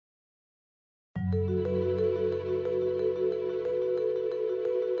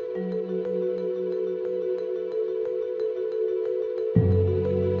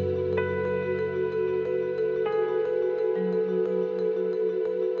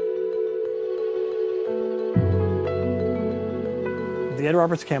The Ed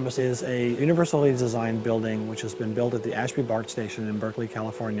Roberts campus is a universally designed building which has been built at the Ashby BART station in Berkeley,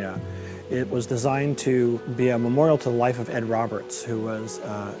 California. It was designed to be a memorial to the life of Ed Roberts, who was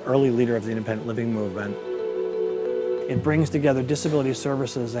an early leader of the independent living movement. It brings together disability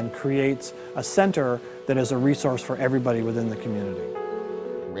services and creates a center that is a resource for everybody within the community.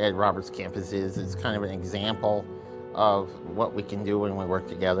 Ed Roberts campus is kind of an example of what we can do when we work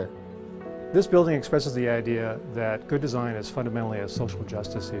together. This building expresses the idea that good design is fundamentally a social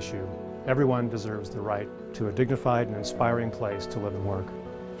justice issue. Everyone deserves the right to a dignified and inspiring place to live and work.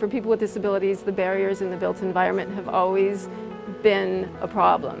 For people with disabilities, the barriers in the built environment have always been a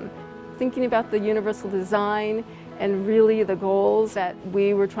problem. Thinking about the universal design and really the goals that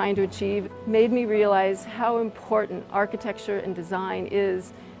we were trying to achieve made me realize how important architecture and design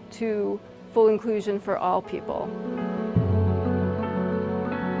is to full inclusion for all people.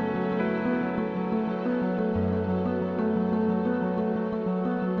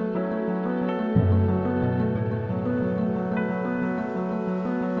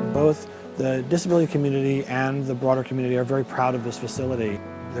 Both the disability community and the broader community are very proud of this facility.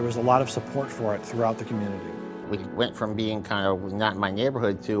 There was a lot of support for it throughout the community. We went from being kind of not in my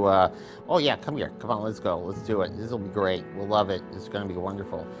neighborhood to, oh yeah, come here, come on, let's go, let's do it. This will be great, we'll love it, it's going to be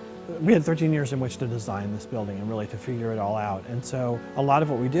wonderful. We had 13 years in which to design this building and really to figure it all out. And so a lot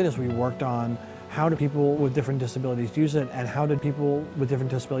of what we did is we worked on how do people with different disabilities use it, and how did people with different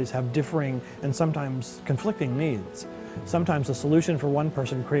disabilities have differing and sometimes conflicting needs. Sometimes a solution for one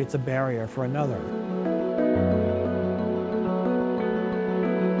person creates a barrier for another.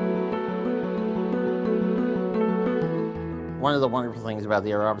 One of the wonderful things about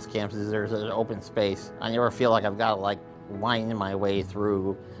the Ed Roberts campus is there's an open space. I never feel like I've got to wind my way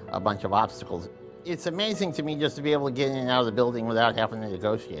through a bunch of obstacles. It's amazing to me just to be able to get in and out of the building without having to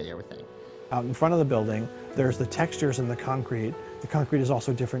negotiate everything. Out in front of the building, there's the textures in the concrete. The concrete is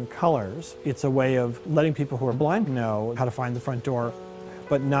also different colors. It's a way of letting people who are blind know how to find the front door,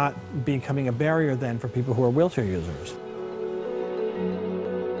 but not becoming a barrier then for people who are wheelchair users.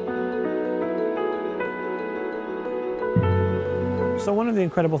 So one of the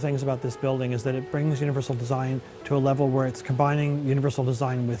incredible things about this building is that it brings universal design to a level where it's combining universal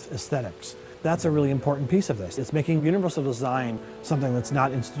design with aesthetics. That's a really important piece of this. It's making universal design something that's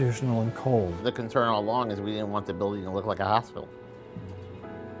not institutional and cold. The concern all along is we didn't want the building to look like a hospital.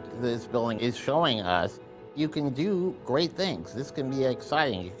 This building is showing us you can do great things. This can be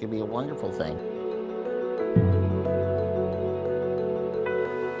exciting. It can be a wonderful thing.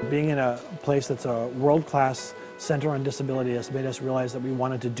 Being in a place that's a world-class center on disability has made us realize that we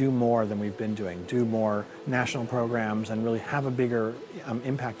wanted to do more than we've been doing, do more national programs and really have a bigger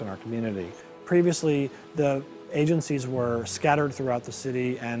impact on our community. Previously, the agencies were scattered throughout the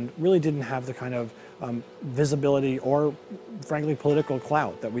city and really didn't have the kind of visibility or, frankly, political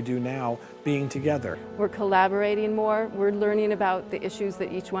clout that we do now being together. We're collaborating more. We're learning about the issues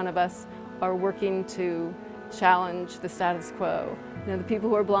that each one of us are working to challenge the status quo. You know, the people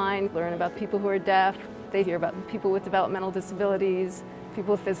who are blind learn about people who are deaf. They hear about people with developmental disabilities,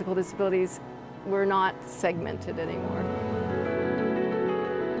 people with physical disabilities. We're not segmented anymore.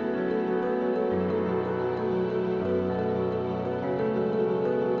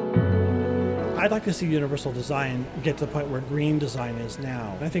 I'd like to see universal design get to the point where green design is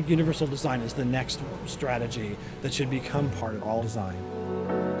now. I think universal design is the next strategy that should become part of all design.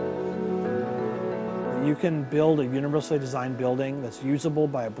 You can build a universally designed building that's usable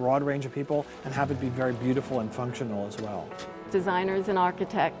by a broad range of people and have it be very beautiful and functional as well. Designers and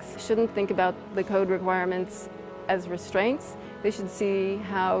architects shouldn't think about the code requirements as restraints. They should see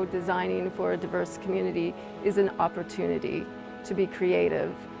how designing for a diverse community is an opportunity to be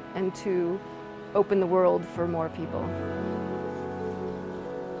creative and to open the world for more people.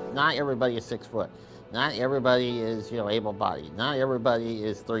 Not everybody is 6 foot. Not everybody is, able-bodied. Not everybody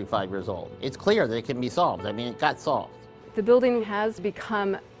is 35 years old. It's clear that it can be solved. I mean, it got solved. The building has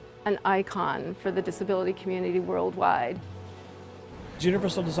become an icon for the disability community worldwide.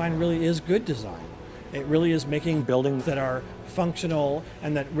 Universal design really is good design. It really is making buildings that are functional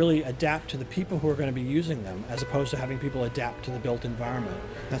and that really adapt to the people who are going to be using them, as opposed to having people adapt to the built environment.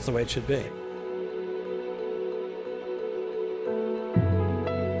 That's the way it should be.